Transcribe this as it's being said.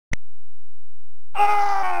The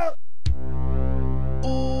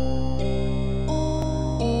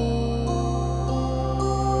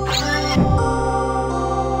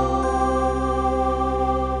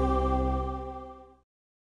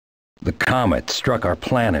comet struck our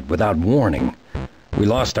planet without warning. We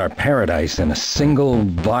lost our paradise in a single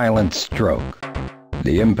violent stroke.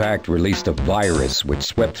 The impact released a virus which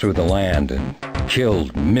swept through the land and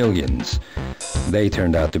killed millions. They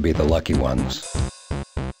turned out to be the lucky ones.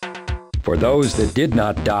 For those that did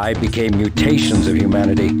not die became mutations of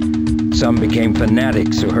humanity. Some became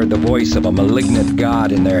fanatics who heard the voice of a malignant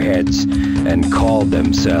god in their heads and called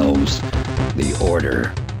themselves the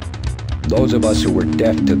Order. Those of us who were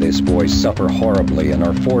deaf to this voice suffer horribly and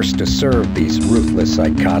are forced to serve these ruthless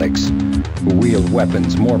psychotics who wield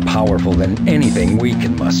weapons more powerful than anything we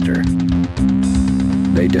can muster.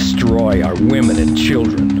 They destroy our women and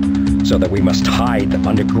children so that we must hide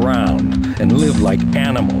underground and live like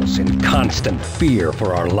animals in constant fear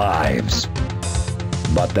for our lives.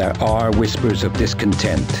 But there are whispers of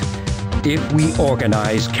discontent. If we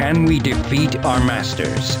organize, can we defeat our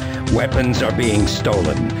masters? Weapons are being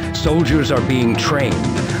stolen. Soldiers are being trained.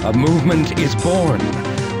 A movement is born.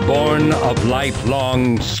 Born of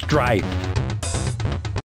lifelong strife.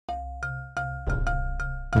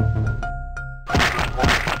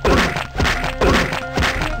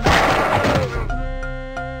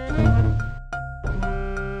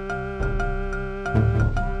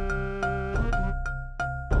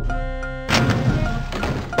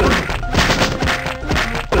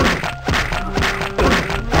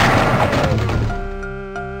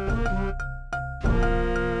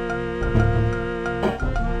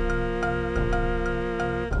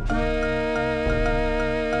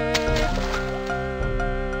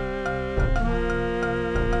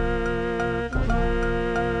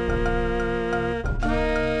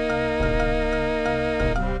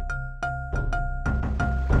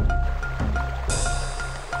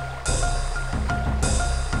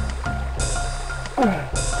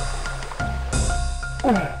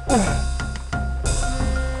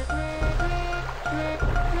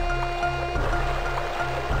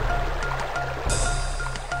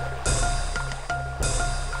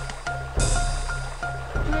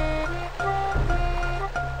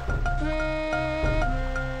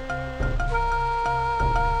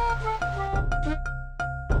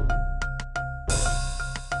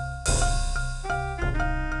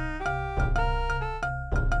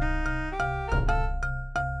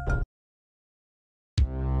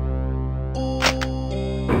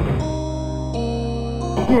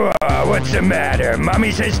 What's the matter?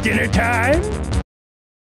 Mommy says dinner time?